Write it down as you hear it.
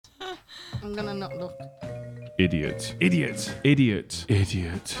I'm gonna not look. Idiot. Idiot. Idiot.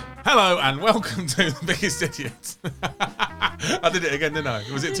 Idiot. Hello and welcome to The Biggest Idiot. I did it again, didn't I?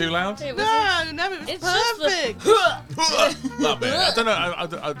 Was it too loud? It was it was perfect. Love it. I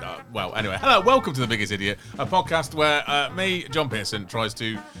don't know. Well, anyway, hello, welcome to The Biggest Idiot, a podcast where me, John Pearson, tries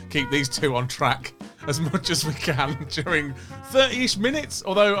to keep these two on track as much as we can during 30-ish minutes.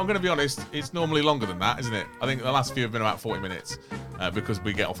 Although, I'm going to be honest, it's normally longer than that, isn't it? I think the last few have been about 40 minutes because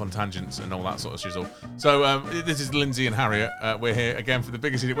we get off on tangents and all that sort of shizzle. So, this is Lindsay and Harriet. We're here again for The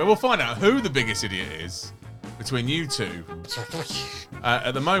Biggest Idiot, where we'll find out who the biggest idiot is between you two.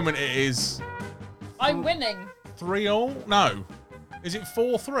 At the moment, it is... I'm winning. 3-3? No. Is it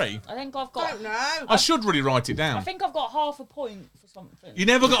 4-3? I think I've I got. don't know. I should really write it I down. think I've got half a point for something. You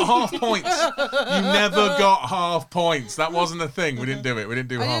never got half points. You never got half points. That wasn't a thing. We didn't do it. We didn't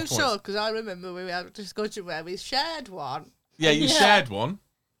do Are half you points. sure? Because I remember we had a discussion where we shared one. Yeah, you Yeah. shared one.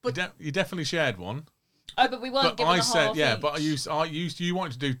 But- You definitely shared one. Oh, but we weren't But given I a said, half yeah, each. but you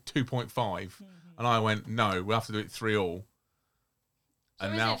wanted to do 2.5, and I went, no, we'll have to do it 3-all. So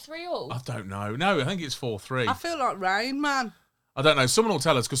And is now it 3-3? I don't know. No, I think it's 4-3. I feel like Rain Man. I don't know. Someone will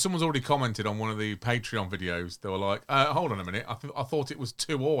tell us because someone's already commented on one of the Patreon videos. They were like, hold on a minute. I thought it was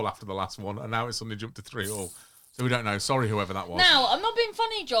 2-all after the last one, and now it's suddenly jumped to 3-all. So we don't know. Sorry, whoever that was. Now, I'm not being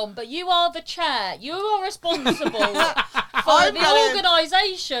funny, John, but you are the chair. You are responsible for I'm the going-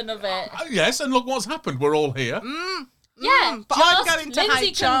 organisation of it. Yes, and look what's happened. We're all here. Yeah, but I'm just going to Lindsay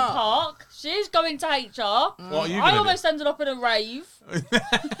HR. couldn't park. She's going to HR. What are you I going almost ended up in a rave, to do?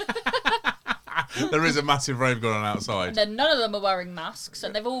 There is a massive rave going on outside. and then none of them are wearing masks,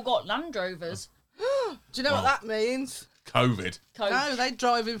 and they've all got Land Rovers. Do you know what that means? COVID. Coach. No, they're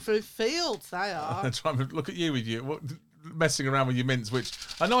driving through fields, they are. They're trying to look at you with messing around with your mints, which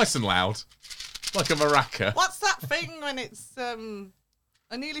are nice and loud, like a maraca. What's that thing when it's, I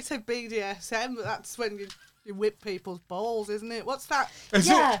nearly said BDSM, but that's when you whip people's balls, isn't it? What's that? Is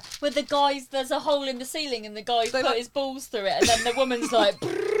Yeah, it? with the guys, there's a hole in the ceiling, and the guy They put like- his balls through it, and then the woman's like,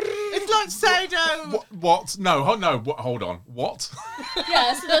 It's like Sado. What? No, hold on. What?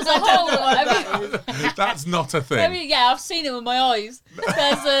 yeah, so there's a hole. That's not a I thing. mean, yeah, I've seen it with my eyes.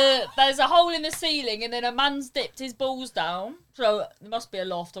 There's a hole in the ceiling, and then a man's dipped his balls down. So there must be a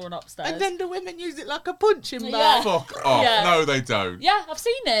loft or an upstairs. And then the women use it like a punching Yeah. bag. Fuck off. Yeah. No, they don't. yeah, I've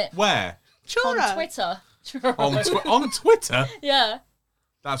seen it Where? Churro. on Twitter. On Twitter? Yeah,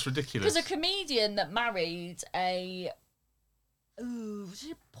 That's ridiculous. there's a comedian that married a. Ooh, was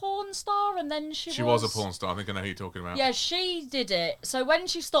she a porn star? And then She was a porn star. I think I know who you're talking about. Yeah, she did it. So when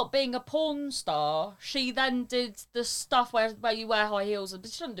she stopped being a porn star, she then did the stuff where you wear high heels,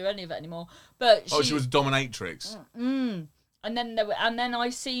 but she doesn't do any of it anymore. But She was dominatrix. and then I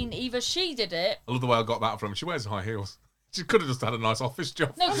seen either she did it. I love the way I got that from. She wears high heels. She could have just had a nice office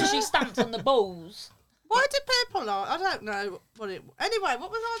job. No, because she stamped on the balls. Why do people like? I don't know what it. Anyway,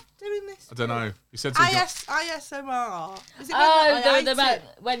 what was I doing this? I don't know. You said something. ISMR. Is it when Oh, I ate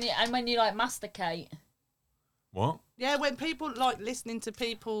it? when you like masticate. What? Yeah, when people like listening to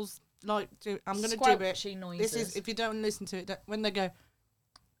people's like. I'm going to do it. Squelchy noises. This is if you don't listen to it when they go.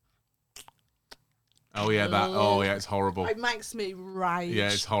 Oh yeah, that. Oh yeah, it's horrible. It makes me rage. Yeah,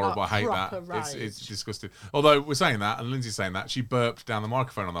 it's horrible. Like, I hate proper that. Rage. It's disgusting. Although we're saying that, and Lindsay's saying that, she burped down the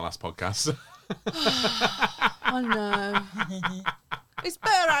microphone on the last podcast. I know. It's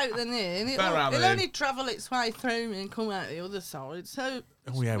better out than in. Better out It'll than only in. travel its way through me and come out the other side. So.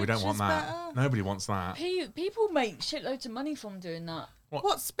 Oh yeah, we don't which want is that. better? Nobody wants that. People make shitloads of money from doing that.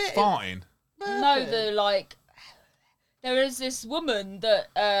 What spitting? Farting. No, the like. There is this woman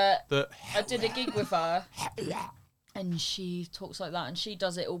that The I did a gig with her, and she talks like that, and she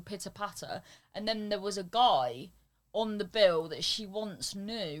does it all pitter patter. And then there was a guy on the bill that she once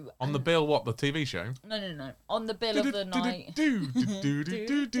knew. on the bill. What, the TV show? No. On the bill of the night. Did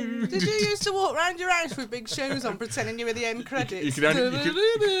you used to walk around your house with big shoes on, pretending you were the end credits? You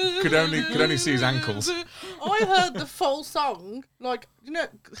could only see his ankles. I heard the full song, like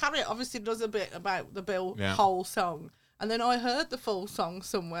Harriet obviously does a bit about the Bill Yeah. whole song, and then I heard the full song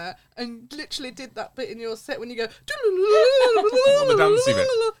somewhere, and literally did that bit in your set when you go. On the dancey bit.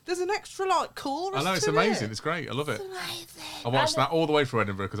 There's an extra like chorus. I know, it's to amazing. It. It's great. I love it. Amazing. I watched that all the way from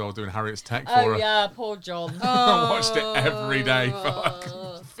Edinburgh because I was doing Harriet's Tech for Oh her. yeah, poor John. I watched it every day for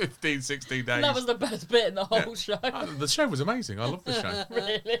like 15, 16 days. That was the best bit in the whole show. The show was amazing. I loved the show.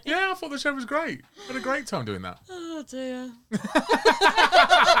 Really? Yeah, I thought the show was great. I had a great time doing that. Oh dear.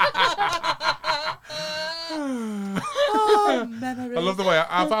 Oh, memories. I love the way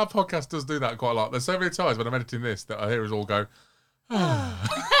our podcast does do that quite a lot. There's so many times when I'm editing this that I hear us all go, and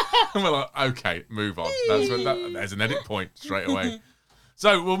we're like, okay, move on. There's an edit point straight away.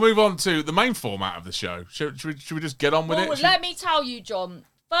 So we'll move on to the main format of the show. Should we just get on with Well, it? let me tell you, John.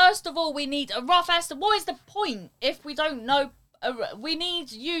 First of all, we need a rough estimate. What is the point if we don't know? We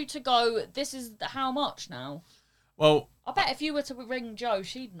need you to go, this is how much now? Well, I bet if you were to ring Jo,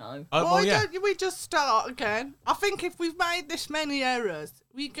 she'd know. Why yeah. don't we just start again? I think if we've made this many errors,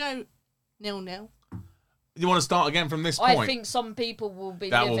 we go 0-0. You want to start again from this point? I think some people will be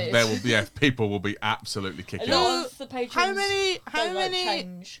that livid. people will be absolutely A kicking lot off. of the patrons How don't many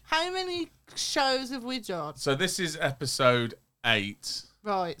change. shows have we done? So this is episode 8.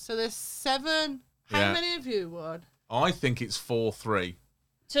 Right, so there's 7. How Yeah. many have you won? I think it's 4-3.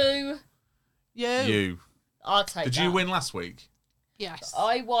 2. You. I'll take Did that. you win last week? Yes.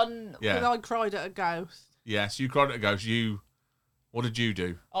 I won. But Yeah. I cried at a ghost. Yes, you cried at a ghost. What did you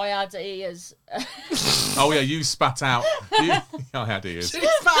do? I had ears. Oh yeah, you spat out. I had ears. She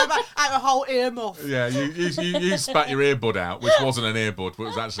spat out a whole ear muff. Yeah, you spat your earbud out, which wasn't an earbud, but it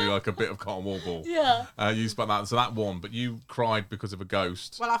was actually like a bit of cotton wool ball. Yeah. You spat that, so that won. But you cried because of a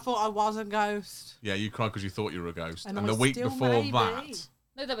ghost. Well, I thought I was a ghost. Yeah, you cried because you thought you were a ghost. And And I the week still before may be. that,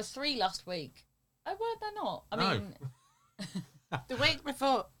 No, there was 3 last week. Oh, were there not? I No. mean, The week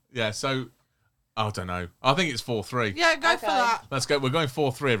before. yeah. So I don't know. I think it's 4-3. Yeah, go for Okay. that. Let's go. We're going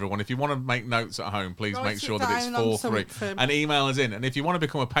 4-3, everyone. If you want to make notes at home, please Write make it sure that it's down on 4-3. something. And email us in. And if you want to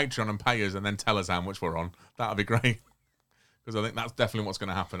become a Patreon and pay us and then tell us how much we're on, that would be great. Because I think that's definitely what's going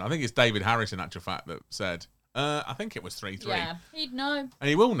to happen. I think it's David Harris, in actual fact, that said, I think it was 3-3. yeah, he'd know. And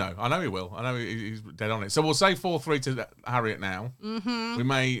he will know. I know he will. I know he's dead on it. So we'll say 4-3 to Harriet now. Mm-hmm.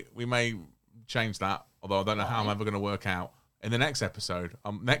 We may change that, although I don't know how I'm ever going to work out. In the next episode,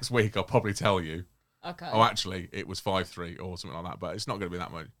 next week, I'll probably tell you. Okay. Oh, actually, it was 5-3 or something like that, but it's not going to be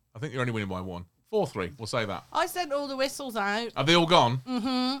that much. I think you're only winning by 1. 4-3, we'll say that. I sent all the whistles out. Are they all gone?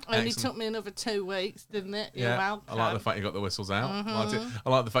 Only Excellent. took me another 2 weeks, didn't it? You're Yeah. welcome. I like the fact you got the whistles out. I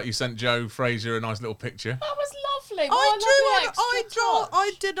like the fact you sent Joe Frazier a nice little picture. That was lovely.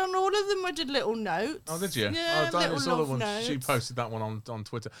 I did on all of them. I did little notes. Oh, did you? Yeah, I little saw the love one. notes. She posted that one on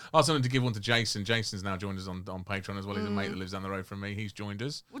Twitter. I was wanted to give one to Jason. Jason's now joined us on Patreon as well. He's a mate that lives down the road from me. He's joined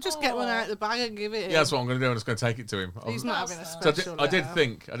us. We'll just get one out of the bag and give it. Yeah, that's what I'm going to do. I'm just going to take it to him. He's not having a So special. I did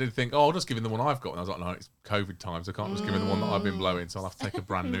think, oh, I'll just give him the one I've got. And I was like, no, it's COVID times. I can't just give him the one that I've been blowing, so I'll have to take a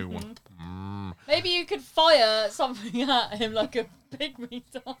brand new one. Maybe you could fire something at him like a pygmy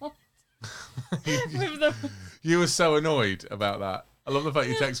dart. With the... You were so annoyed about that. I love the fact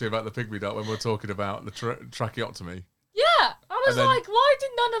you texted me about the pygmy dart when we were talking about the tracheotomy. Yeah, I was And then- like, why did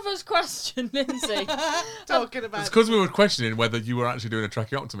none of us question Lindsay? Talking about. It's because we were questioning whether you were actually doing a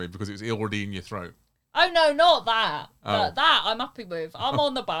tracheotomy because it was already in your throat. Oh no, not that. Oh. But that I'm happy with. I'm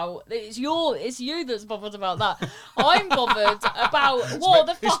on about it's you that's bothered about that. I'm bothered about what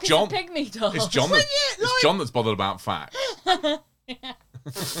the it's fuck is John. a pygmy dart? It's John. It's John that's bothered about facts. A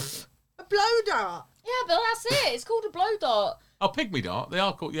blow dart. Yeah, but that's it. It's called a blow dart. Oh, pygmy dart. They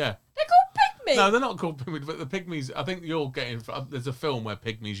are called. Yeah. They're called pygmy. No, they're not called pygmy. But the pygmies. I think you're getting. There's a film where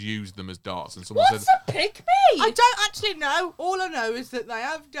pygmies use them as darts, and someone What's said. a pygmy? I don't actually know. All I know is that they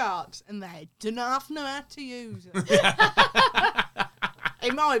have darts and they do not know how to use them.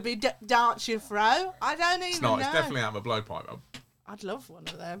 It might be darts you throw. I don't even It's not. know. It's definitely out of a blowpipe. I'd love one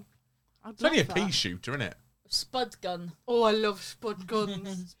of them. It's only a pea shooter, isn't it? Spud gun. Oh, I love spud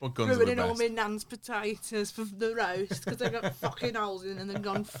guns. Spud guns are the Ruining all best. my nan's potatoes for the roast because they've got fucking holes in and they've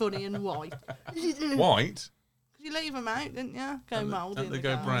gone funny and white. White. You leave them out, didn't you? Go mouldy. And they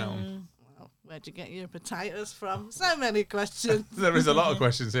go brown. Well, where'd you get your potatoes from? So many questions. There is a lot of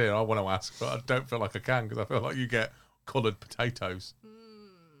questions here I want to ask, but I don't feel like I can because I feel like you get coloured potatoes.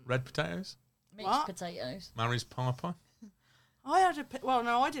 Red potatoes? Mixed What? potatoes. Mary's pie. I had well,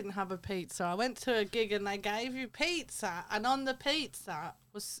 no, I didn't have a pizza. I went to a gig and they gave you pizza, and on the pizza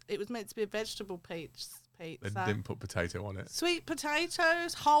was meant to be a vegetable pizza. They didn't put potato on it. Sweet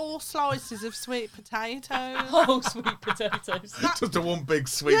potatoes, whole slices of sweet potatoes. Oh, sweet potatoes. Just a one big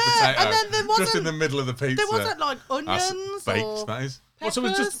sweet Yeah, potato. and then there just in wasn't- the middle of the pizza. There wasn't like That's onions baked, or that is. peppers. So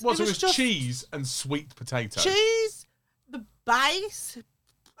it was just cheese and sweet potato. cheese, the base,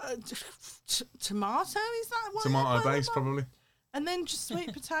 tomato. Is that what? Tomato base, probably. And then just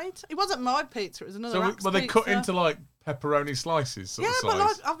sweet potato. It wasn't my pizza. It was another. So Axe were they cut pizza. into like pepperoni slices? Sort Yeah, of but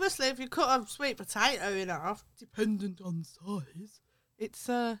size? like obviously, if you cut a sweet potato in half, dependent on size, it's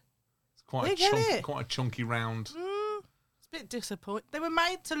It's quite big, isn't it? quite a chunky round. it's a bit disappointing. They were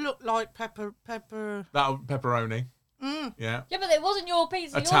made to look like pepper. That pepperoni. Yeah. Yeah, but it wasn't your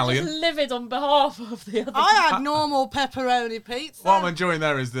pizza. Italian. You're just livid on behalf of the other. I had normal pepperoni pizza. What I'm enjoying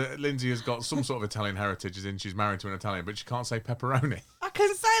there is that Lindsay has got some sort of Italian heritage, as in she's married to an Italian, but she can't say pepperoni. I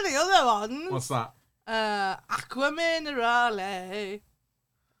can say the other ones. What's that? Acqua minerale.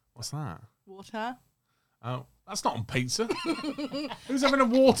 What's that? Water. Oh, that's not on pizza. Who's having a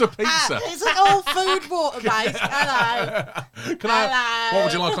water pizza? It's an all food water base. Hello. Can I? What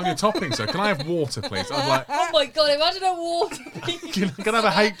would you like on your topping, sir? Can I have water, please? I'd like. Oh my god! Imagine a water pizza. Can I have a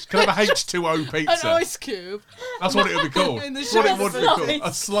H2O An pizza? ice cube. That's what it would be called. In the That's what it would be slice. called.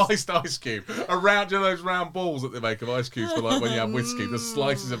 A sliced ice cube. Around, you know those round balls that they make of ice cubes for like when you have whiskey. The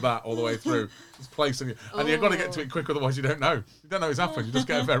slices of that all the way through. It's placed on you, and you've got to get to it quick, otherwise you don't know. You don't know it's happened. You just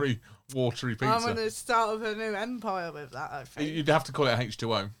get a very watery pizza. I'm going to start up a new empire with that, I think. You'd have to call it a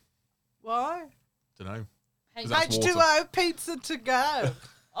H2O. Why? Don't know. Hey, 'Cause that's water. H2O pizza to go.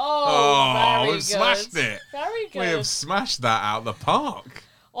 Oh, very we've good. smashed it. Very good. We have smashed that out of the park.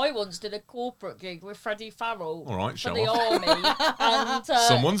 I once did a corporate gig with Freddie Farrell All right, for show the off. army, and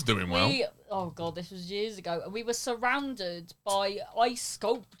Someone's doing well. Oh god, this was years ago. And we were surrounded by ice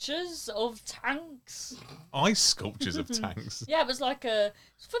sculptures of tanks. Ice sculptures of tanks. Yeah, it was like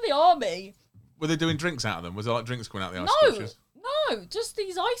it's for the army. Were they doing drinks out of them? Was there like drinks coming out of the ice No, sculptures? no, just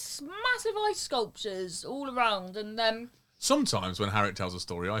these massive ice sculptures all around, and then Sometimes when Harriet tells a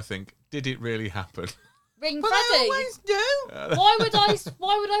story, I think, did it really happen? ring But they Freddie. always do.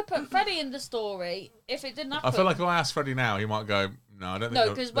 Why would I put Freddie in the story if it didn't happen? I feel like if I ask Freddie now, he might go, no, I don't think No,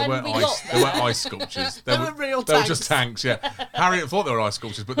 there- 'cause there when weren't we ice, got there weren't ice sculptures. They were real They were just tanks, yeah. Harriet thought they were ice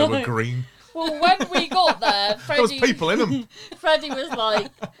sculptures, but they were green. Well, when we got there, There was Freddie, people in them. Freddie was like,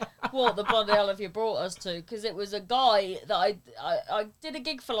 "What the bloody hell have you brought us to?" Because it was a guy that I did a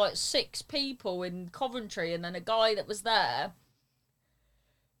gig for like 6 people in Coventry, and then a guy that was there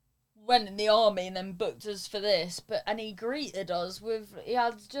went in the army and then booked us for this. And he greeted us with, he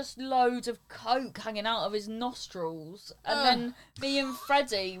had just loads of coke hanging out of his nostrils, and then me and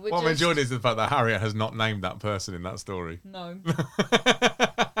Freddie were What I'm just enjoying is the fact that Harriet has not named that person in that story. no.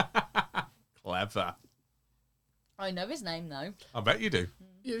 Clever. I know his name though. I bet you do.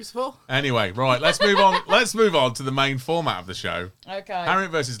 Useful. Anyway, right, let's move on. Let's move on to the main format of the show. Okay.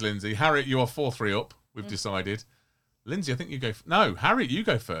 Harriet versus Lindsay. Harriet, you are 4-3 up. We've decided. Lindsay, I think you go. No, Harriet, you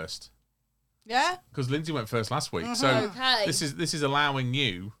go first Yeah? because Lindsay went first last week. So Okay. this is allowing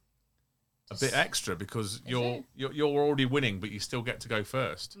you a bit extra because you're already winning, but you still get to go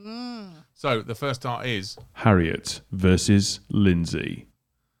first. So the first start is. Harriet versus Lindsay.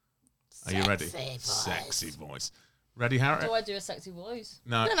 Are you ready? Sexy voice. Ready, Harriet? Do I do a sexy voice?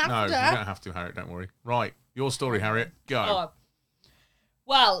 No, don't have no, to. you don't have to, Harriet. Don't worry. Right, your story, Harriet. Go. Oh.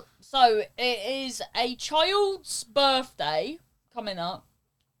 Well, so it is a child's birthday coming up,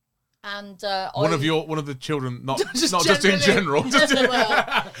 and One of the children, not Just not just in generally. general. Just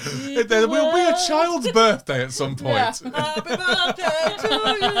there will be a child's birthday at some point. Yeah. Happy birthday to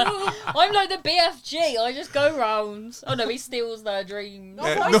you. I'm like the BFG. I just go round. Oh no, he steals their dreams.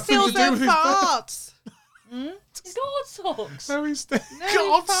 Yeah, Why nothing steals to do their with his farts? He's got hot socks. No, he's still No,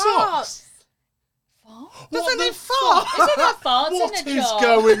 got he socks. What? Doesn't the he fart? Is it a fart What in a is jar?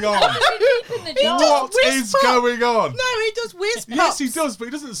 going on? What does he keep in the jar? What Whiz is pop. going on? No, he does whiz Yes, pops. he does, but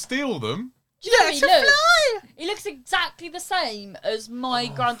he doesn't steal them. Yeah, he to looks? fly. He looks exactly the same as my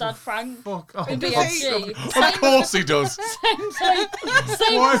granddad Frank. Fuck off. In does BFG. Of course he does.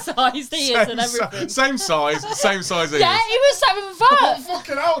 Same Why? size he is and everything. Same size he Yeah, is. he was 7 foot.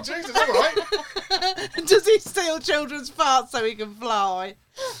 Fucking hell, Jesus, all right. Does he steal children's farts so he can fly?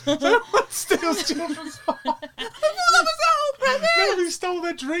 Steals children's farts. I thought that was the whole premise. No, he stole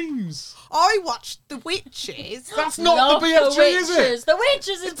their dreams. I watched The Witches. That's not Love the BFG, is it? Witches. The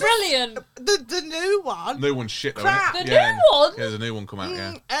Witches is brilliant. The new one. New one's shit though, Crap. isn't it? The new one? Yeah, there's a new one come out,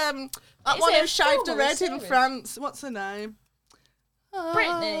 yeah. That Is one it who a shaved film her or a head in series? France. What's her name?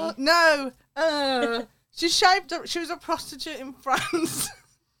 Britney? No. She shaved her. She was a prostitute in France.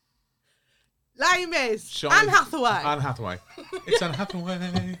 Les Mis. Anne Hathaway. Anne Hathaway. It's Anne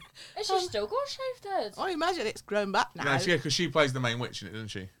Hathaway. Has she still got a shaved head? I imagine it's grown back now. Yeah, because she plays the main witch in it, doesn't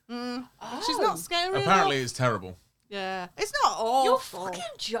she? She's not scary. Apparently, enough. it's terrible. Yeah. It's not You're awful. fucking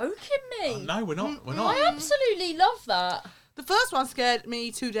joking me. No, we're not. We're I not. absolutely love that. The first one scared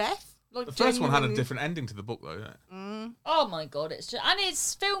me to death. Like, The first one had a genuinely. different ending to the book, though, didn't it? Oh my god, it's just, and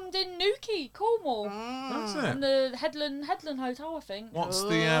it's filmed in Newquay, Cornwall, That's in it. the Headland Hotel, I think.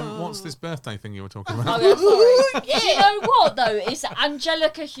 What's this birthday thing you were talking about? Oh yeah, sorry. You know what though? It's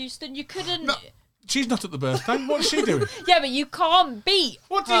Angelica Houston. You couldn't. No. She's not at the birthday. What's she doing? Yeah, but you can't beat.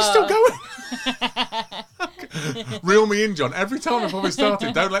 What? Are you still going? Reel me in, John. Every time I've always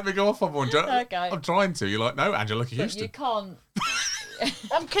started, don't let me go off on one. John. Okay. I'm trying to. You're like, no, Angelica But Houston. you can't.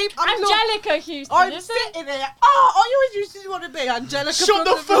 I'm Angelica Houston. I'm Isn't it? sitting there. Oh, I always used to want to be Angelica. Shut from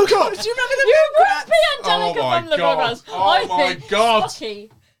the fuck up. Do you remember the You Rugrats? would be Angelica Oh my from the God. Rugrats. Oh I my think God. Spucky.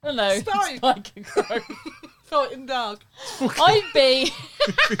 I don't know. Spike. Spike and Crow. Fighting dog. I'd be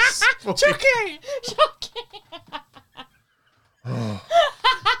Chucky! right.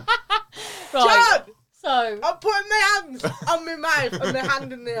 John! So I'm putting my hands on my mouth and my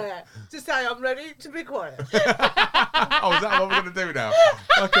hand in the air to say I'm ready to be quiet. Oh, is that what we're going to do now?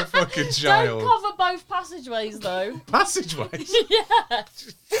 Like a fucking don't child. cover both passageways though. Passageways? Yeah.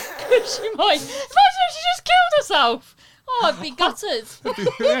 She might. Imagine if she just killed herself. Oh, I'd be gutted.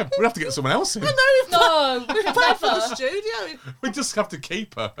 Yeah, we'll have to get someone else in. No, Pay for the never. studio. We just have to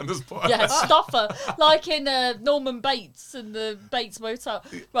keep her and just put her Yeah, there. stuff her. Like in Norman Bates in the Bates Motel.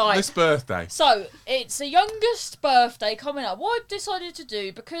 Right. This birthday. So, it's a youngest birthday coming up. What I've decided to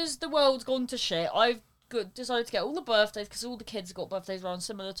do, because the world's gone to shit, I've decided to get all the birthdays, because all the kids have got birthdays around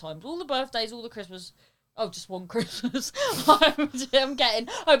similar times. All the birthdays, all the Christmas. Oh, just one Christmas. I'm getting,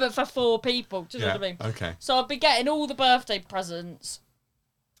 but for 4 people. Do you know what I mean? Okay. So I'll be getting all the birthday presents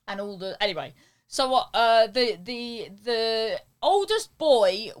and all the anyway. So the oldest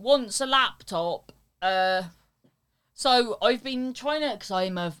boy wants a laptop. So I've been trying to, because I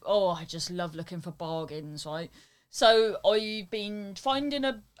just love looking for bargains, right? So I've been finding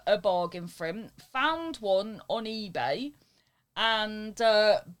a bargain for him. Found one on eBay and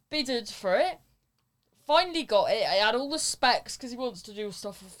bidded for it. Finally got it. I had all the specs because he wants to do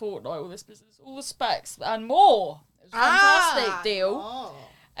stuff for Fortnite, all this business, all the specs and more. It was a fantastic deal. Oh.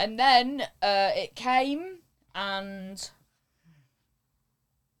 And then it came and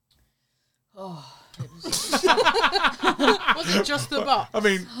Was it just the box? I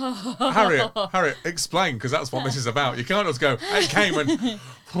mean, Harriet, explain, because that's what this is about. You can't just go, it came and,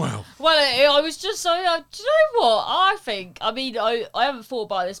 well. Well, I was just so. Do you know what? I mean, I haven't thought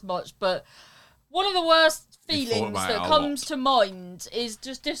about this much, but one of the worst You thought feelings about that it a comes lot. to mind is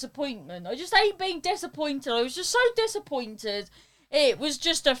just disappointment. I just hate being disappointed. I was just so disappointed. It was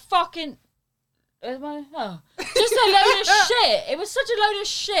just a fucking. Just a load of shit. It was such a load of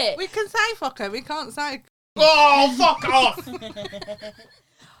shit. We can say fucker, we can't say. Oh, fuck off!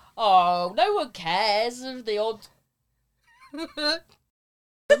 Oh, no one cares of the odd.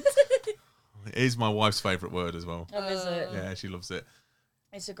 It is my wife's favourite word as well. Oh, is it? Yeah, she loves it.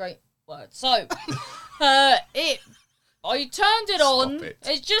 It's a great word. So, I turned it on. it.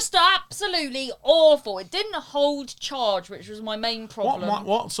 It's just absolutely awful. It didn't hold charge, which was my main problem.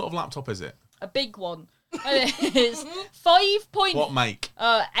 What sort of laptop is it? A big one. And it is 5 point. What make?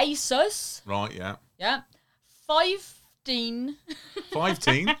 Asus. Right, yeah. Yeah. 15.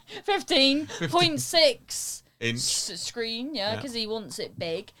 15 15.6 inch. screen. Yeah, Yeah. because he wants it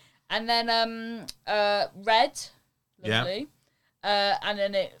big. And then red. Lovely. Yeah. And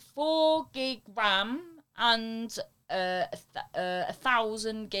then 4 gig RAM and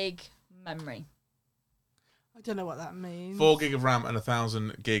 1,000 gig memory. I don't know what that means. 4 gig of RAM and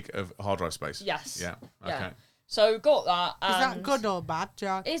 1,000 gig of hard drive space. Yes. Yeah. Okay. Yeah. So got that. Is that and good or bad,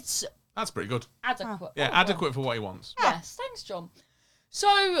 Jack? It's That's pretty good. adequate. Yeah, Oh, adequate for what he wants. Yes, thanks, John.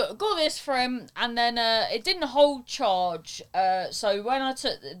 So got this for him, and then it didn't hold charge. So when I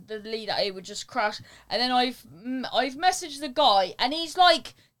took the lead out, it would just crash. And then I've messaged the guy, and he's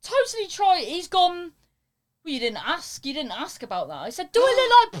like totally tried. He's gone. Well, you didn't ask about that. I said, do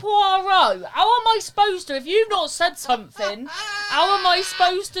I look like Poirot? How am I supposed to? If you've not said something, how am I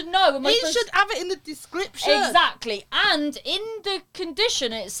supposed to know? Am I He supposed should have it in the description. Exactly. And in the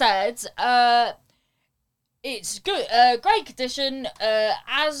condition it said, it's good, great condition,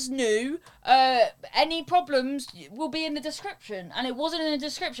 as new. Any problems will be in the description. And it wasn't in the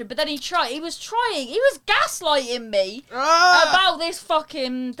description. But then he was gaslighting me about this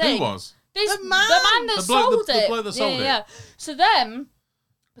fucking thing. Who was? The man. The man that The bloke- sold the it. bloke that sold it. Yeah. So then,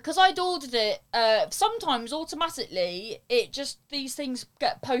 because I'd ordered it, sometimes automatically, these things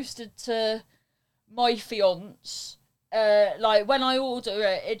get posted to my fiance. Like when I order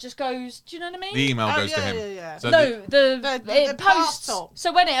it, it just goes. Do you know what I mean? The email Oh, goes to yeah, him. yeah, yeah. So No, the it posts. parcel.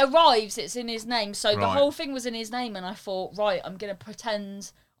 So when it arrives, it's in his name. So the Right. whole thing was in his name, and I thought, right, I'm gonna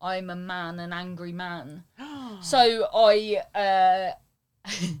pretend I'm a man, an angry man. So I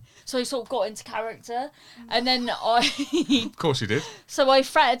sort of got into character, and then Of course you did. I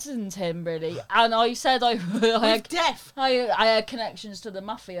threatened him really, and I said I With death. had connections to the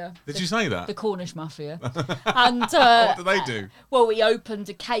mafia. Did you say that? The Cornish mafia, and What did they do? well, he opened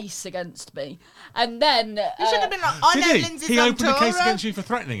a case against me, and then You should have been like, I know Did he? Lindsay He opened a case Santoro. against you for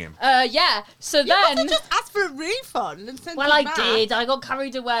threatening him. yeah. So You must then. have just asked for a refund and sent Well, it I back. did. I got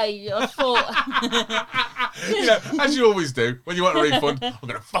carried away. I thought, You know, as you always do when you want a refund. I'm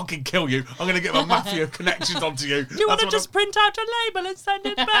gonna fucking fucking kill you. I'm going to get my mafia connections onto you. Do you want to just print out a label and send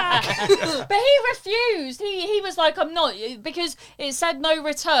it back? But he refused. He was like, I'm not, because it said no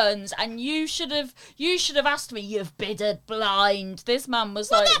returns, and you should have asked me. You've biddered blind. This man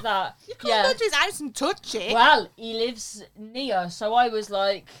was like that. You can't go to his house and touch it. Well, he lives near, so I was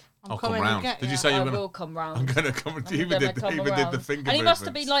like, I'll come coming round. and get Did you. you say I you're going will to... come round. I'm going to come. I'm He even gonna did come the around. finger And he must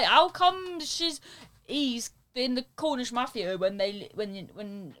have been movements. like, how come he's in the Cornish Mafia when they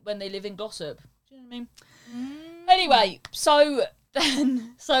live in Glossop? Do you know what I mean? Anyway, so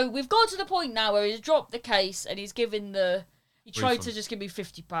we've got to the point now where he's dropped the case and he's given he tried Refund. to just give me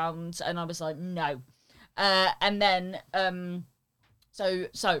 £50, and I was like, no. And then so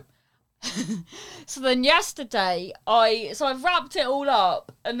then yesterday I've wrapped it all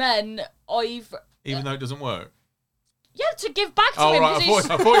up, and then I've Even though it doesn't work. to give back to Oh, him. right. I 'cause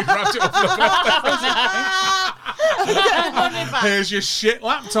thought you wrapped it up. Get the money back. Here's your shit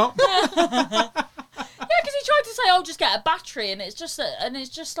laptop. Yeah, because he tried to say, "I'll just get a battery," and it's just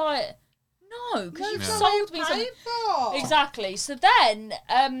like, no, because you've sold me something. Exactly. So then,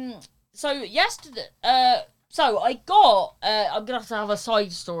 so yesterday, so I got, I'm gonna have to have a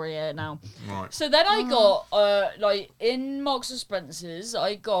side story here now. Right. So then I got, like in Marks and Spencer's,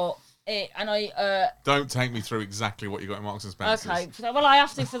 I got it, and I Don't take me through exactly what you got in Marks and Spencer's. Okay, well I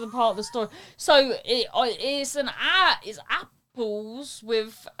have to for the part of the story. So it's apples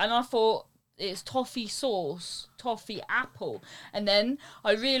with, and I thought it's toffee sauce, toffee apple, and then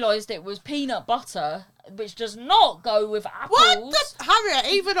I realised it was peanut butter, which does not go with apples. What the Harriet?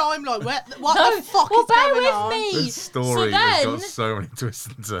 Even I'm like, what the fuck well, is bear going with on? me. This story has got so many twists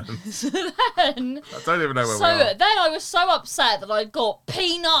and turns. So then, I don't even know where so we are. then I was so upset that I got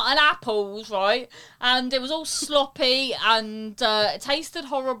peanut and apples, right? And it was all sloppy and it tasted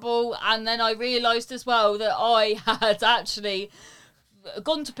horrible. And then I realised as well that I had actually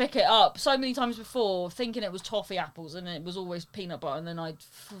gone to pick it up so many times before thinking it was toffee apples, and it was always peanut butter, and then I'd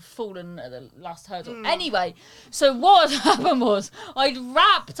fallen at the last hurdle. Anyway, so what had happened was I'd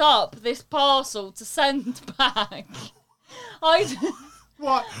wrapped up this parcel to send back.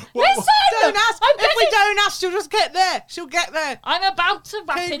 What? Listen! Don't ask. I'm If we getting- don't ask, she'll just get there. She'll get there. I'm about to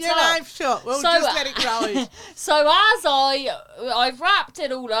wrap Keep it your up. mouth shut. We'll So- just let it ride. So as I've wrapped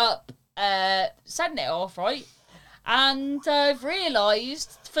it all up, sent it off, right? And I've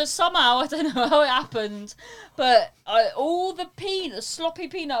realised, for somehow, I don't know how it happened, but all the sloppy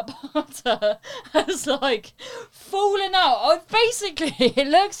peanut butter has, like, fallen out. It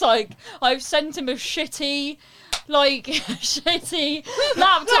looks like I've sent him a shitty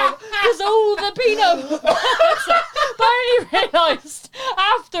laptop, because all the peanut butter, but I only realised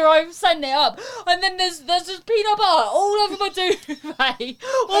after I've sent it up, and then there's this peanut butter all over my duvet,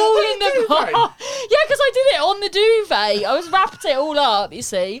 all in the car. Yeah, because I did it on the duvet. I was wrapped it all up, you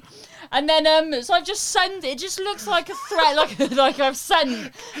see. And then, so I've just sent it. Just looks like a threat, like I've sent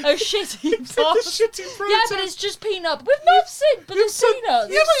a shitty box. shitty Yeah, but it's just peanut with nothing but the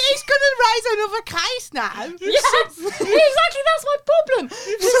peanuts. Yeah, but he's going to raise another case now. Yes, exactly. That's my problem.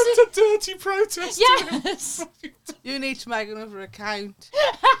 You've sent a dirty protest. Yes. You need to make another account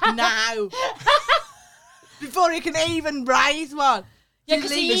now. Before he can even raise one. Yeah,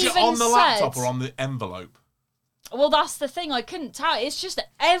 because he Is even it on the laptop said- or on the envelope? Well, that's the thing. I couldn't tell. It's just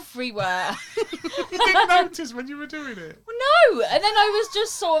everywhere. You didn't notice when you were doing it. No, and then I was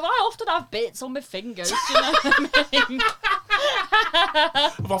just sort of. I often have bits on my fingers. Do you know what I mean?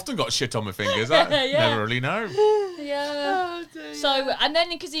 I've often got shit on my fingers. I Yeah. never really know. Yeah. Oh, dear. So, and then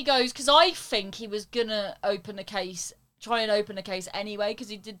because I think he was gonna try and open a case anyway, because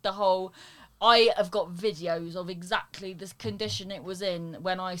he did the whole. I have got videos of exactly the condition it was in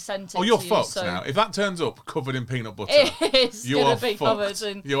when I sent it. Oh, you're to you, fucked so now. If that turns up covered in peanut butter, It is you gonna are be fucked. covered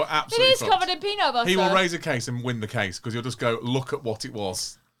in. You're It absolutely is fucked. covered in peanut butter. He will raise a case and win the case because you'll just go, look at what it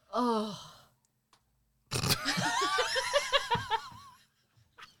was. Oh.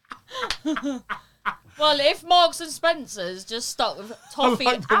 Well, if Marks and Spencer's just stuck with toffee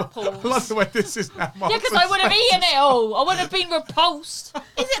I like apples. the way this is now. Yeah, because I would have eaten it all. I would have been repulsed.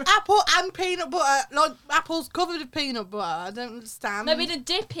 Is it apple and peanut butter? Like apples covered with peanut butter? I don't understand. No, in a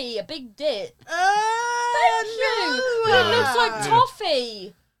dippy, a big dip. Thank Oh, you. But it looks like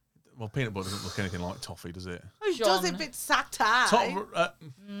toffee. Well, peanut butter doesn't look anything like toffee, does it? It does John. if it's satay. I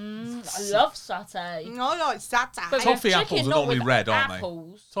love satay. I like satay. But Toffee with apples chicken, are not normally with red, aren't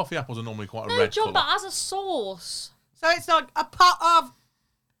apples. they? Toffee apples are normally quite a No, red John, colour. but as a sauce. So it's like a pot of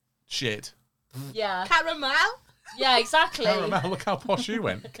Shit. Yeah. caramel Yeah, exactly. Caramel, look how posh you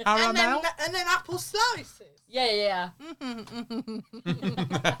went. and Caramel? then apple slices. Yeah. I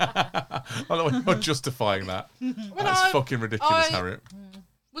don't know, you're justifying that. That's fucking ridiculous, I- Harriet.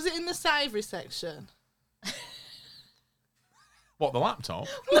 Was it in the savoury section? What, the laptop?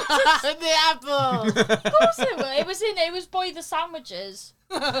 The apple. Of course it was. It was by the sandwiches.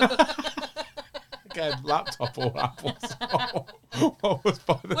 Again, laptop or apples? What was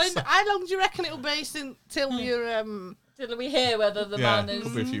by the side? How long do you reckon it'll be till you're Till we hear whether the Yeah, man is.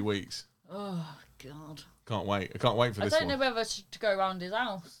 probably a few weeks. Oh God. Can't wait. I can't wait for I this don't one. know whether to go around his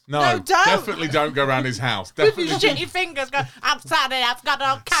house. No, No, don't. definitely don't go around his house. with Definitely your shitty fingers go, I'm sorry, I've got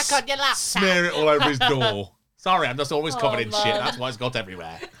a cack on your laptop. smear it all over his door. Sorry, I'm just always covered in shit. man. That's why it's got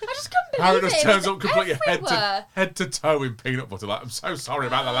everywhere. I just couldn't Harry believe just it. turns It up was completely everywhere. head to toe in peanut butter. Like, I'm so sorry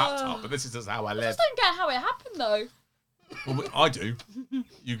about the laptop, but this is just how I I live. just don't get how it happened though. Well, I do.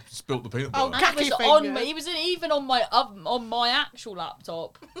 You spilt the peanut Oh, butter. And it was Cacky on fingers. me. He wasn't even on my actual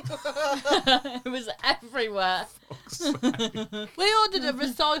laptop. It was everywhere. We ordered a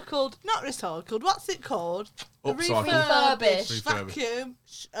not recycled, what's it called? A Upcycled. Refurbished. vacuum,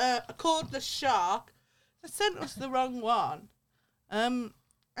 a cordless shark. They sent us the wrong one. And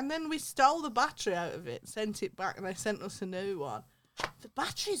then we stole the battery out of it, sent it back, and they sent us a new one. The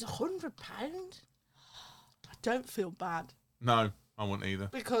battery's £100. I don't feel bad No, I wouldn't either.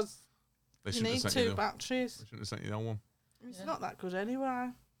 because They you shouldn't need have sent you two the, batteries. they shouldn't have sent you that one. It's not that good anyway.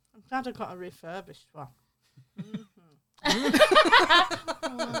 I'm glad I got a refurbished one.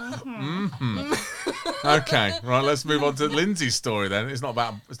 Okay, right. Let's move on to Lindsay's story then. It's not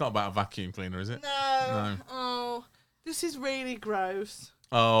about a vacuum cleaner, is it? No. Oh, this is really gross.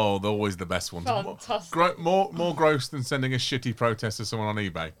 Oh, they're always the best ones. Fantastic. More gross than sending a shitty protest to someone on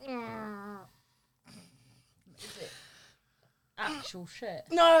eBay. Actual shit.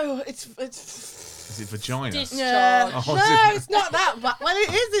 No, it's Is it vagina? Discharge. yeah. Oh, No, it's not that. Well,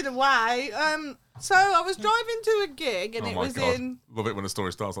 it is in a way. So I was driving to a gig and Oh it my was god! in. Love it when a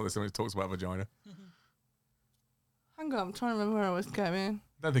story starts like this and it talks about vagina. Hang on, I'm trying to remember where I was going.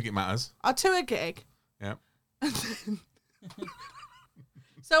 Don't think it matters. To a gig. Yeah.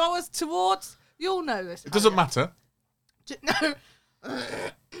 So I was towards. You'll know this. It doesn't matter. No.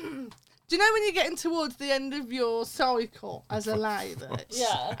 Do you know when you're getting towards the end of your cycle as a lady?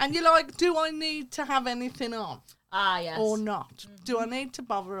 Yeah. And you're like, do I need to have anything on Ah, yes. or not? Do I need to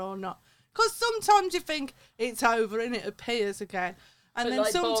bother or not? Because sometimes you think it's over and it appears again. And But then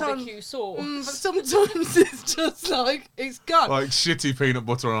like sometimes. barbecue sauce. But sometimes it's just like, it's gone. Like shitty peanut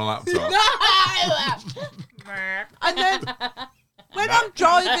butter on a laptop. And then when I'm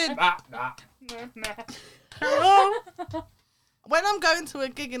driving. When I'm going to a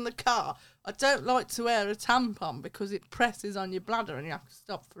gig in the car, I don't like to wear a tampon because it presses on your bladder and you have to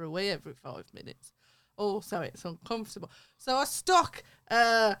stop for a wee every 5 minutes. Also, it's uncomfortable. So I stuck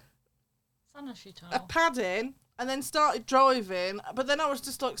Sanitary a towel. pad in and then started driving. But then I was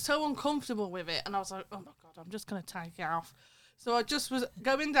just like so uncomfortable with it. And I was like, oh my God, I'm just going to take it off. So I just was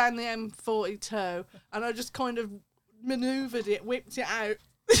going down the M42 and I just kind of manoeuvred it, whipped it out.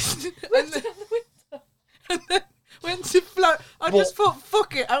 And then went to float. I just thought,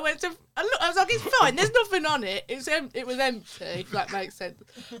 fuck it. I went to. I was like, it's fine. There's nothing on it. It was empty. If that makes sense.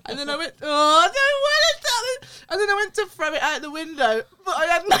 And then I went, oh no, what is that? And then I went to throw it out the window, but I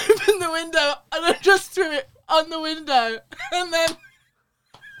hadn't opened the window, and I just threw it on the window, and then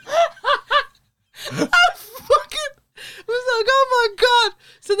I fucking was like, oh my God.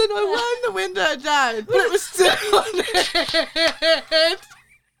 So then I wound the window down, but it was still on it.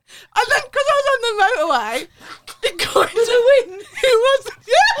 And then, because I was on the motorway, it got into the wind. It was,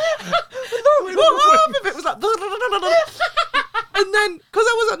 yeah. Half of it was like, and then, because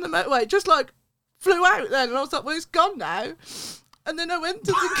I was on the motorway, it just like flew out then. And I was like, well, it's gone now. And then I went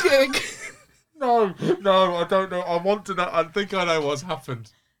to the gig. No, I don't know. I want to know. I think I know what's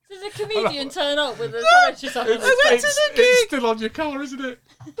happened. Does a comedian turn up with a sanitary towel? I went to the It's gig. still on your car, isn't it?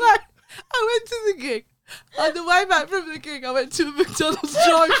 I went to the gig. On the way back from the gig, I went to a McDonald's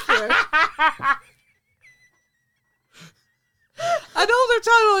drive-thru. And all the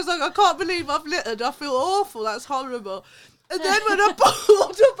time I was like, I can't believe I've littered. I feel awful. That's horrible. And then when I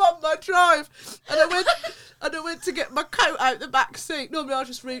pulled up on my drive and I went to get my coat out the back seat. Normally I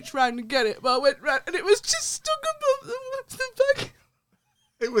just reach round and get it, but I went round and it was just stuck above the back.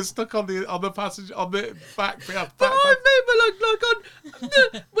 It was stuck on the passenger on the back. But I remember like on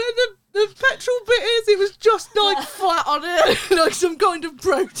where the petrol bit is, it was just like flat on it, like some kind of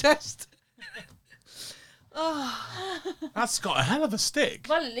protest. That's got a hell of a stick.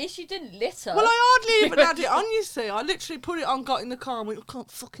 Well, at least you didn't litter. Well, I hardly even had it on, you see. I literally put it on, got in the car and went, I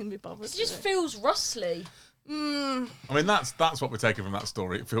can't fucking be bothered. It just with feels rustly. I mean, that's what we're taking from that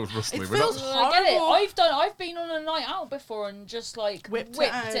story. It feels rustly. It We're not- feels I get it. horrible. I've been on a night out before and just like Whipped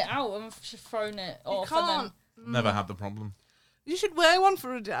whipped it it out and thrown it You off. can't. Never had the problem. You should wear one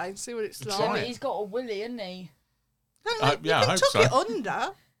for a day and see what it's Try like. Yeah, but it. he's got a willy, isn't he? Yeah, I you can hope tuck so. it under.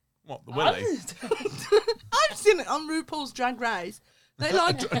 What, the willy? I've seen it on RuPaul's Drag Race. They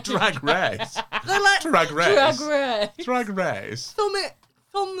like A drag race. they like Drag race. Drag race. Drag race. thumb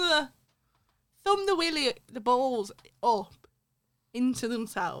the willy, the balls up into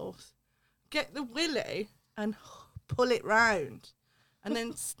themselves. Get the willy and pull it round, and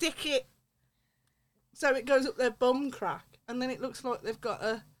then stick it so it goes up their bum crack, and then it looks like they've got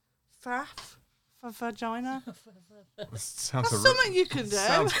a faff for vagina. Sounds That's something you can do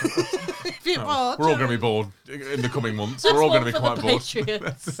if you're bored. We're all going to be bored in the coming months. We're all going to be quite one for the bored.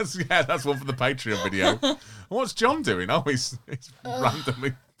 Patreons. That's one for the Patreon video. And what's John doing? Oh, he's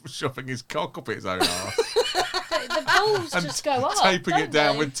randomly shoving his cock up his own arse. The balls And just go up. taping don't it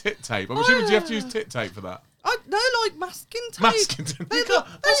down they? with tit tape. I'm assuming, do you have to use tit tape for that? No, like masking tape. Masking tape.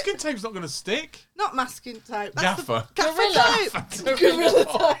 Masking tape's not going to stick. Not masking tape. That's Gaffer. The gaffer Gorilla. tape. Gorilla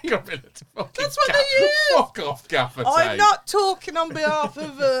tape. Gorilla tape. That's what they use. Fuck off, gaffer tape. I'm not talking on behalf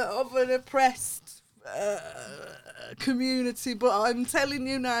of an oppressed community, but I'm telling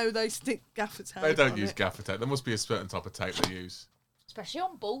you now, they stick gaffer tape. They don't on use it. gaffer tape. There must be a certain type of tape they use. Especially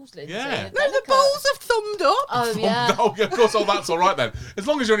on balls, Lindsay. Yeah. They're No, the delicate. balls have thumbed up. Oh, yeah. Oh, yeah, of course. Oh, that's all right then. As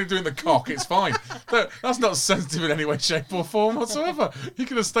long as you're only doing the cock, it's fine. That's not sensitive in any way, shape, or form whatsoever. You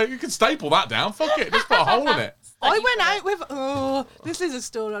can staple that down. Fuck it. Just put a hole in it. I went out with. This is a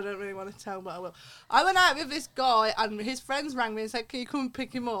story I don't really want to tell, but I will. I went out with this guy, and his friends rang me and said, "Can you come and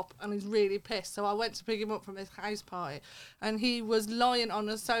pick him up?" And he's really pissed. So I went to pick him up from his house party, and he was lying on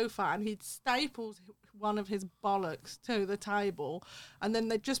a sofa, and he'd stapled one of his bollocks to the table, and then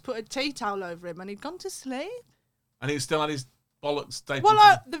they just put a tea towel over him, and he'd gone to sleep. And he still had his bollocks stapled.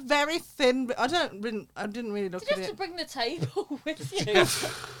 Well, the very thin. But I didn't really look Did you at have to it. bring the table with you? You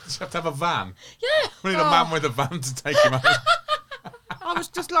have to have a van. Yeah. We need a man with a van to take him out. I was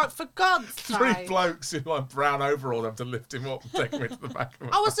just like, for God's Three sake. blokes in like brown overalls have to lift him up and take him into the back of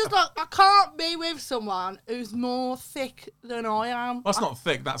I was just like, I can't be with someone who's more thick than I am. That's not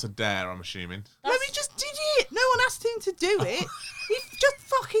thick. That's a dare, I'm assuming. No, he just did it. No one asked him to do it. He just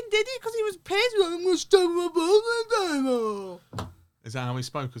fucking did it because he was pissed. I'm going to stop my balls on the table. Is that how he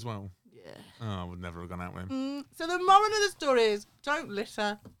spoke as well? Yeah. Oh, I would never have gone out with him. So the moral of the story is, don't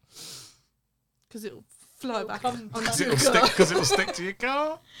litter. Because it'll fly back come onto back. your Because car. it'll stick to your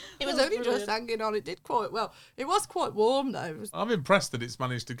car. It was That's only just brilliant. hanging on. It did quite well. It was quite warm, though. It was I'm impressed that it's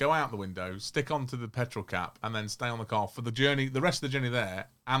managed to go out the window, stick onto the petrol cap, and then stay on the car for the journey, the rest of the journey there,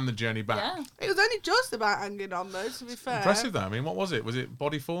 and the journey back. Yeah. It was only just about hanging on, though, to be fair. Impressive though. I mean, what was it? Was it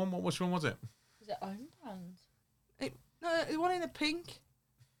body form? Which one was it? Is it own brand? No, the one in the pink.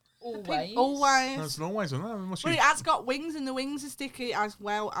 Always. Always. That's an always one. That must But be. it has got wings, and the wings are sticky as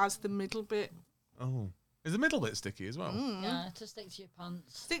well as the middle bit. Oh, is the middle bit sticky as well? Yeah, to stick to your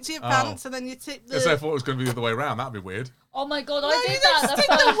pants. Stick to your Oh. pants, and then you tip the. Yes, I thought it was going to be the other way around. That'd be weird. Oh my god, No, I you did don't that. stick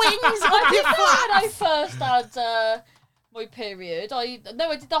the wings I up did your that when I flaps. first had my period. I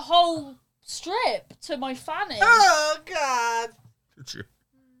did the whole strip to my fanny. Oh God! Did you?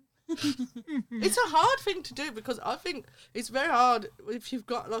 It's a hard thing to do because I think it's very hard if you've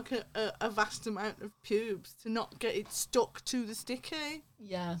got like a vast amount of pubes to not get it stuck to the sticky.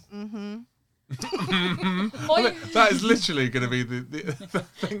 Yeah. Mm-hmm. My, That is literally going to be I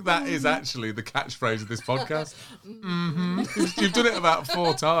think that is actually the catchphrase of this podcast. You've done it about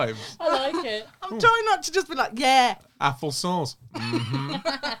 4 times. I like it. I'm trying not to just be like, yeah. Apple sauce.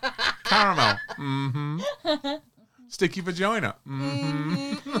 Caramel. Sticky vagina.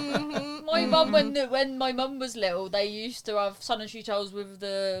 My mum, when my mum was little, they used to have sanitary towels with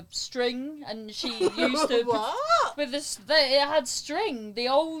the string, and she used to What? with this. It had string, the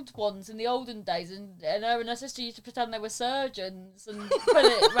old ones in the olden days, and her and her sister used to pretend they were surgeons and put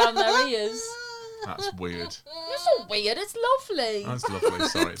it around their ears. That's weird. It's not weird. It's lovely. That's lovely.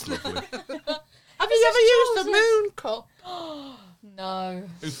 Sorry, it's lovely. Have you ever used the moon cup? No.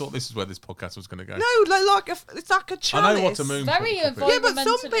 Who thought this is where this podcast was going to go? No, it's like a chalice. I know what a moon Very cup is. Yeah, but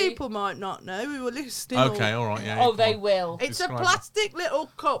some environmentally- people might not know who are listening. Okay, all right, yeah. Oh, go they on. will. It's Describe a it. plastic little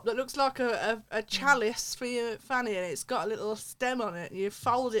cup that looks like a chalice for your fanny, and it's got a little stem on it. And you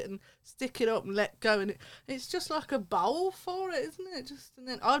fold it and stick it up and let go, and it's just like a bowl for it, isn't it? And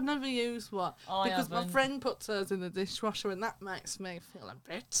then I've never used one I because my haven't. friend puts hers in the dishwasher, and that makes me feel a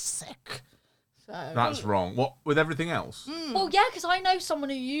bit sick. So That's wrong. What, with everything else? Well, yeah, because I know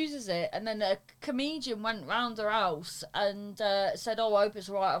someone who uses it, and then a comedian went round her house and said, "Oh, I hope it's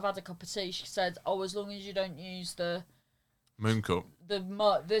all right. I've had a cup of tea." She said, "Oh, as long as you don't use Moon cup.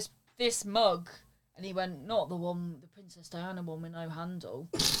 this mug, And he went, not the Princess Diana one with no handle.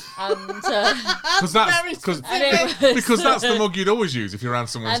 And because that's the mug you'd always use if you're around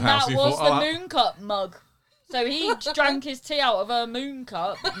someone's and house. that You was thought, the moon cup mug. So he drank his tea out of a moon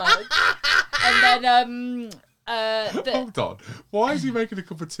cup mug. And then hold on. Why is he making a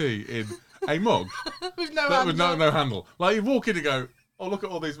cup of tea in a mug with no with no handle? Like you walk in and go, oh, look at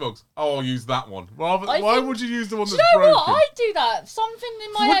all these mugs. Oh, I'll use that one. Why would you use the one that's broken? What? I do that. Something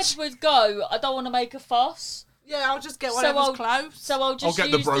in my head would go, I don't want to make a fuss. Yeah, I'll just get whatever's close. So I'll just get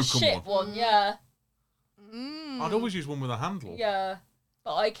use the broken shit one. Yeah. I'd always use one with a handle. Yeah.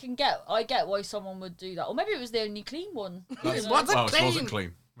 But I get why someone would do that. Or maybe it was the only clean one. It wasn't clean. It wasn't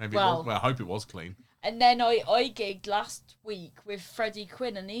clean. Maybe it was. Well, I hope it was clean. And then I gigged last week with Freddie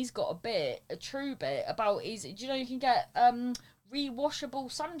Quinn, and he's got a true bit about do you know you can get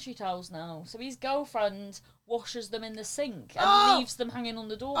rewashable sanitary towels now? So his girlfriend washes them in the sink and leaves them hanging on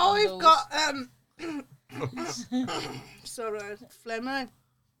the door. Oh, we've got sorry, phlegm.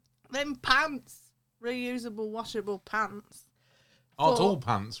 Them pants, reusable, washable pants. Aren't all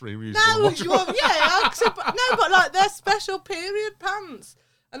pants reusable? No, but like they're special period pants,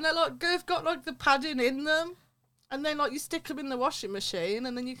 and they're like they've got like the padding in them, and then like you stick them in the washing machine,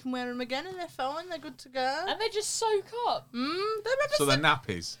 and then you can wear them again, and they're fine. They're good to go. And they just soak up. They're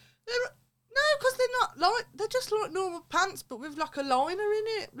nappies. No, because they're just like normal pants, but with like a liner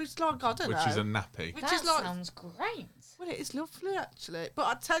in it, which like I don't know. Which is a nappy. That sounds great. Well, it is lovely actually, but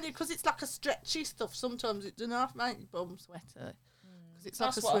I tell you, because it's like a stretchy stuff. Sometimes it doesn't have to make your bum sweaty. It's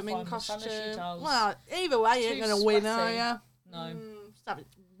like a swimming costume. Well, either way, you ain't going to win, are you? No.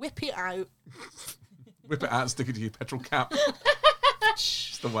 Whip it out. Whip it out and stick it to your petrol cap.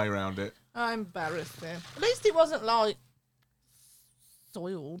 It's the way around it. I'm embarrassing. At least it wasn't like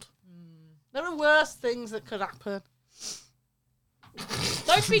soiled. There are worse things that could happen.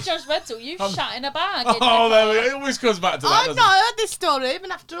 Don't be judgmental. You've shat in a bag. It always comes back to that. I've not heard this story,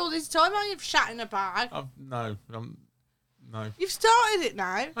 even after all this time. You've shat in a bag. No. You've started it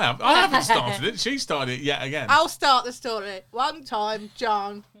now. I haven't started it. She started it yet again. I'll start the story. One time,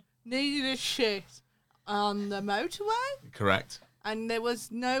 John needed a shit on the motorway. Correct. And there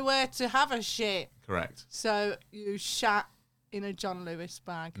was nowhere to have a shit. Correct. So you shat in a John Lewis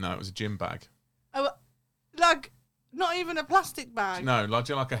bag. No, it was a gym bag. Oh, like not even a plastic bag. No, like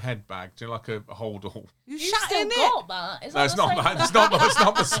do you like a head bag? Do you like a hold all? You shat still in got that. Is No, that it's the not same that. It's not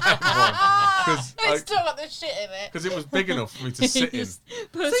the same one. It's still got the shit in it. Because it was big enough for me to sit in. So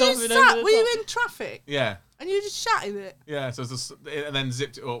you sat, were you in traffic? Yeah. And you just shat in it? Yeah, so and then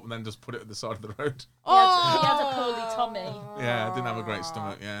zipped it up and then just put it at the side of the road. He had a poorly tummy. Yeah, I didn't have a great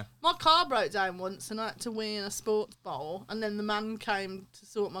stomach, yeah. My car broke down once and I had to wee in a sports bowl, and then the man came to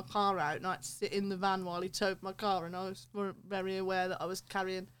sort my car out and I had to sit in the van while he towed my car, and I was very aware that I was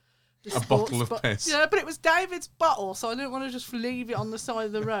carrying a bottle of piss. Yeah, but it was David's bottle, so I didn't want to just leave it on the side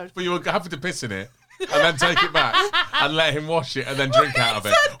of the road. But you were happy to piss in it and then take it back and let him wash it and then drink out of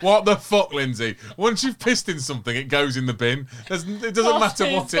it. What the fuck, Lindsay? Once you've pissed in something, it goes in the bin. It doesn't matter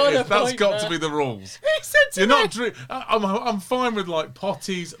what it is. That's got to be the rules. He said to You're me, not drink. I'm fine with like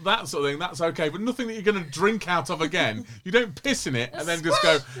potties, that sort of thing. That's okay, but nothing that you're going to drink out of again. You don't piss in it and then just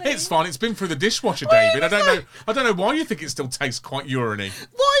go. It's fine. It's been through the dishwasher, David. I don't know why you think it still tastes quite urine-y.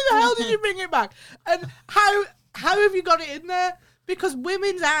 Why the hell did you bring it back? And how have you got it in there? Because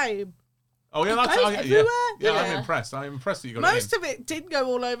women's aim. Oh yeah, everywhere. Yeah, I'm impressed. I'm impressed that you got Most it in. of it did go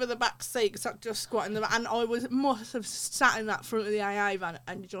all over the back seat because I just squat in the and I must have sat in that front of the AA van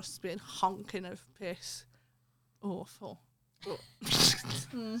and just been honking of piss. Awful. Tell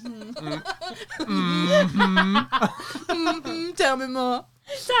me more.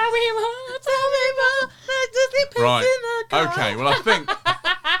 Tell me more. Does he piss Right. in a car? Okay. Well,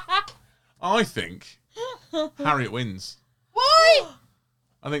 I think Harriet wins. Why?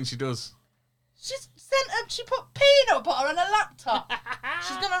 I think she does. She put peanut butter on a laptop.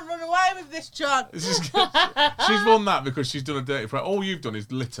 She's gonna run away with this, John. She's won that because she's done a dirty press. All you've done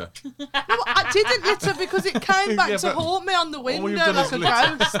is litter. No, I didn't litter because it came back to haunt me on the window you've done like is a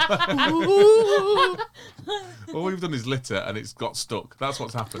litter. ghost. Ooh. All you've done is litter and it's got stuck. That's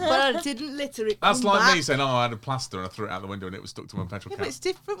what's happened. But I didn't litter it. That's come like back. me saying, I had a plaster and I threw it out the window and it was stuck to my petrol Yeah, can. but it's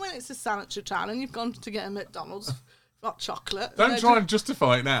different when it's a sanitary towel and you've gone to get a McDonald's hot chocolate. Don't try and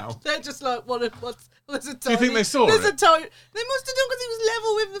justify it now. They're just like, there's a tiny... Do you think they saw there's it? A tiny... They must have done because it was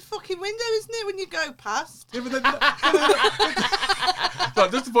level with the fucking window, isn't it, when you go past? Yeah, but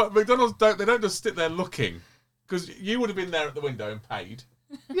like, just to point, McDonald's don't just sit there looking, because you would have been there at the window and paid,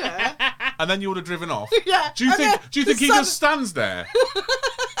 Yeah. and then you would have driven off. Yeah. Do you And think then he just stands there? Yeah,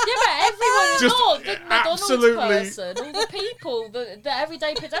 but everyone Just not the McDonald's absolutely- person, all the people, the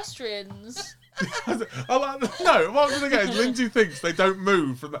everyday pedestrians. No, what I'm going to get is Lindsay thinks they don't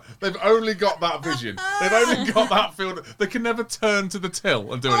move from that. They've only got that vision. They've only got that field. They can never turn to the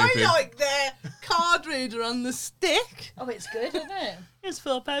till and do anything. I like their card reader on the stick. Oh, it's good, isn't it? It's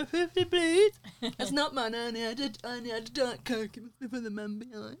 £4.50, please. That's not mine. I had a dark coke. It must be for the man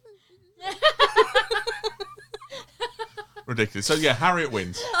behind. Ridiculous. So yeah, Harriet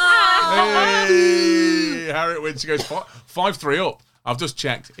wins. Hey, Harriet wins. She goes 5-3 up. I've just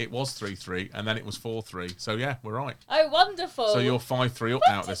checked. It was 3-3, and then it was 4-3. So yeah, we're right. Oh, wonderful. So you're 5-3 up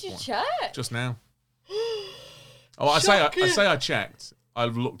now at this Did you point. check? Just now. Oh, I say I checked.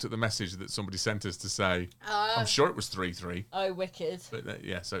 I've looked at the message that somebody sent us to say. I'm sure it was 3-3. Oh, wicked. But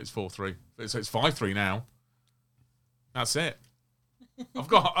yeah, so it's 4-3. So it's 5-3 now. That's it.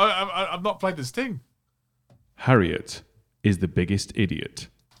 I've not played this thing. Harriet is the biggest idiot.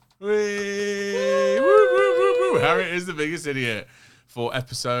 Whee! Woo, woo, woo, woo. Harriet is the biggest idiot for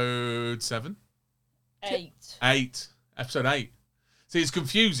episode 7? 8. 8. Episode 8. See, it's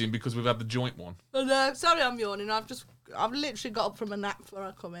confusing because we've had the joint one. Sorry, I'm yawning. I've literally got up from a nap before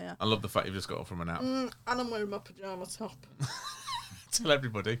I come here. I love the fact you've just got up from a nap. And I'm wearing my pyjama top. Tell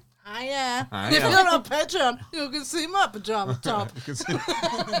everybody. Hiya. Hiya. If you're on Patreon, you can see my pyjama top.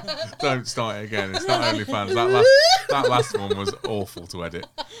 Don't start it again. It's not OnlyFans. That last one was awful to edit.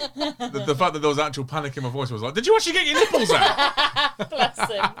 The fact that there was actual panic in my voice was like, did you actually get your nipples out? Bless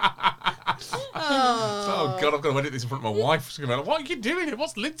him. Oh God, I've got to edit this in front of my wife. She's going to be like, what are you doing?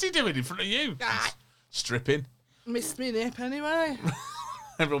 What's Lindsay doing in front of you? Stripping. Missed me nip anyway.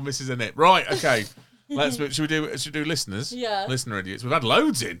 Everyone misses a nip. Right, okay. Should we do listeners? Yeah. Listener idiots. We've had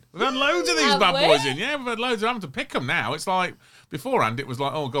loads in. We've had loads of these Have bad we? boys in. Yeah, we've had loads. I'm having to pick them now. It's like, beforehand it was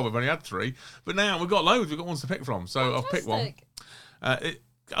like, oh God, we've only had 3. But now we've got loads. We've got ones to pick from. So I've picked one. Fantastic.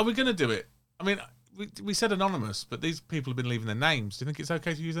 Are we going to do it? I mean, we said anonymous, but these people have been leaving their names. Do you think it's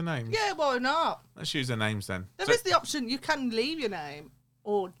okay to use their names? Yeah, why not? Let's use their names then. There is the option you can leave your name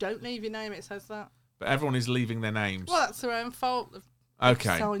or don't leave your name. It says that. But everyone is leaving their names. Well, that's their own fault.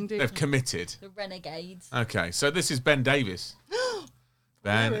 Okay. signed it. They've committed. The renegades. Okay, so this is Ben Davis.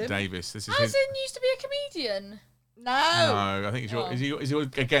 Ben Know him. Davis. This is As his. in, used to be a comedian. No. No, I think it's your. Oh. Is he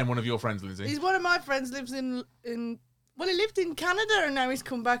again one of your friends, Lindsay? He's one of my friends. Lives in. Well, he lived in Canada and now he's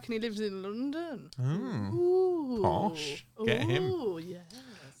come back and he lives in London. Ooh. Posh. Get him. Ooh, yeah.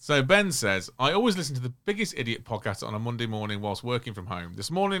 So Ben says, I always listen to the Biggest Idiot podcast on a Monday morning whilst working from home.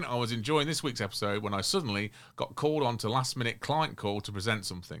 This morning I was enjoying this week's episode when I suddenly got called on to last-minute client call to present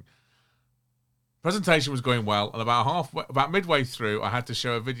something. Presentation was going well, and about midway through, I had to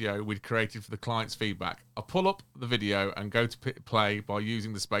show a video we'd created for the client's feedback. I pull up the video and go to play by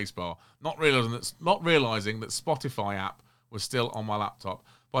using the spacebar, not realizing that Spotify app was still on my laptop.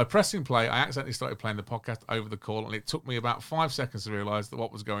 By pressing play, I accidentally started playing the podcast over the call, and it took me about 5 seconds to realise that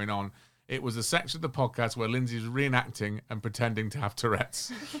what was going on. It was a section of the podcast where Lindsay was reenacting and pretending to have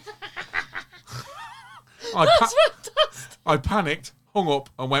Tourette's. I panicked, hung up,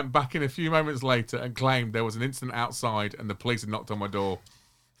 and went back in a few moments later and claimed there was an incident outside and the police had knocked on my door.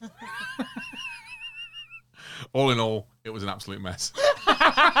 All in all, it was an absolute mess.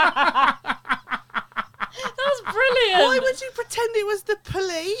 That's brilliant. Why would you pretend it was the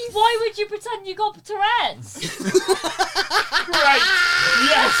police? Why would you pretend you got Tourette's? Great!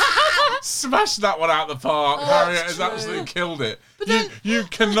 Yes! Smash that one out the park. Harriet has absolutely killed it. You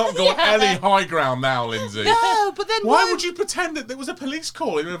cannot go on any high ground now, Lindsay. No, but then Why would you pretend that there was a police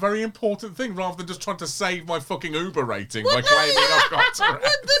call in a very important thing rather than just trying to save my fucking Uber rating by claiming I've got Tourette's?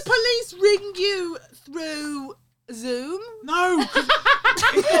 Would the police ring you through Zoom? No, 'cause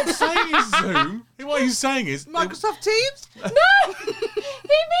he's not saying it's Zoom. What he's saying is... Microsoft Teams? No! He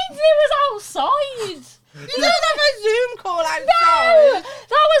means it was outside. You don't have a Zoom call outside. No! That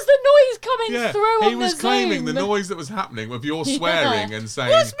was the noise coming through he on was the claiming Zoom. the noise that was happening with your swearing and saying...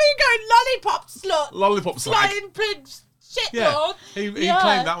 What's me going lollipop slut? Lollipop slag. Flying pigs. Shit, Yeah, Lord. he Yeah.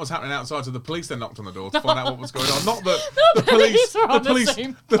 claimed that was happening outside, so the police then knocked on the door to find out what was going on. Not that The police were on the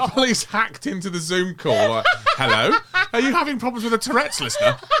Zoom the call. police hacked into the Zoom call. Like, hello, are you having problems with a Tourette's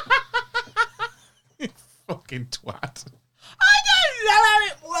listener? You fucking twat. I don't know how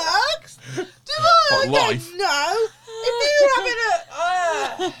it works. Do I? What, I life? don't know. If you're having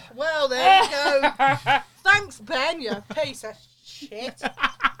a... well, there you go. Thanks, Ben, you piece of shit.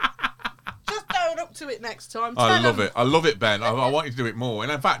 Just own up to it next time. I Tell love 'em. it. I love it, Ben. I want you to do it more.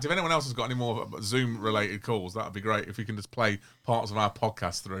 And in fact, if anyone else has got any more Zoom-related calls, that would be great if you can just play parts of our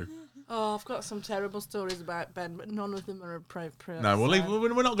podcast through. Oh, I've got some terrible stories about Ben, but none of them are appropriate. No,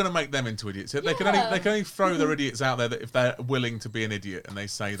 we're not going to make them into idiots. They can only throw their idiots out there that if they're willing to be an idiot and they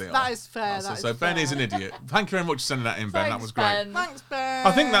say they are. That is fair. So Ben is an idiot. Thank you very much for sending that in, Ben. Thanks, That was great. Ben. Thanks, Ben.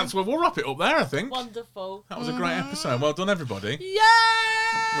 I think we'll wrap it up there. I think Wonderful. that was a great episode. Well done, everybody.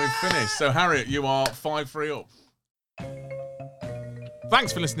 Yeah! We've finished. So Harriet, you are 5-3 up.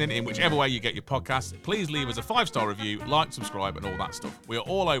 Thanks for listening in whichever way you get your podcasts. Please leave us a 5-star review, like, subscribe, and all that stuff. We are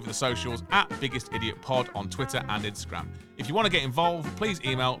all over the socials at Biggest Idiot Pod on Twitter and Instagram. If you want to get involved, please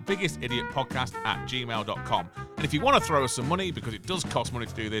email biggestidiotpodcast@gmail.com. And if you want to throw us some money, because it does cost money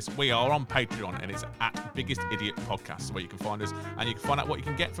to do this, we are on Patreon and it's at Biggest Idiot Podcast, where you can find us and you can find out what you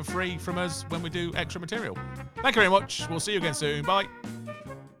can get for free from us when we do extra material. Thank you very much. We'll see you again soon. Bye.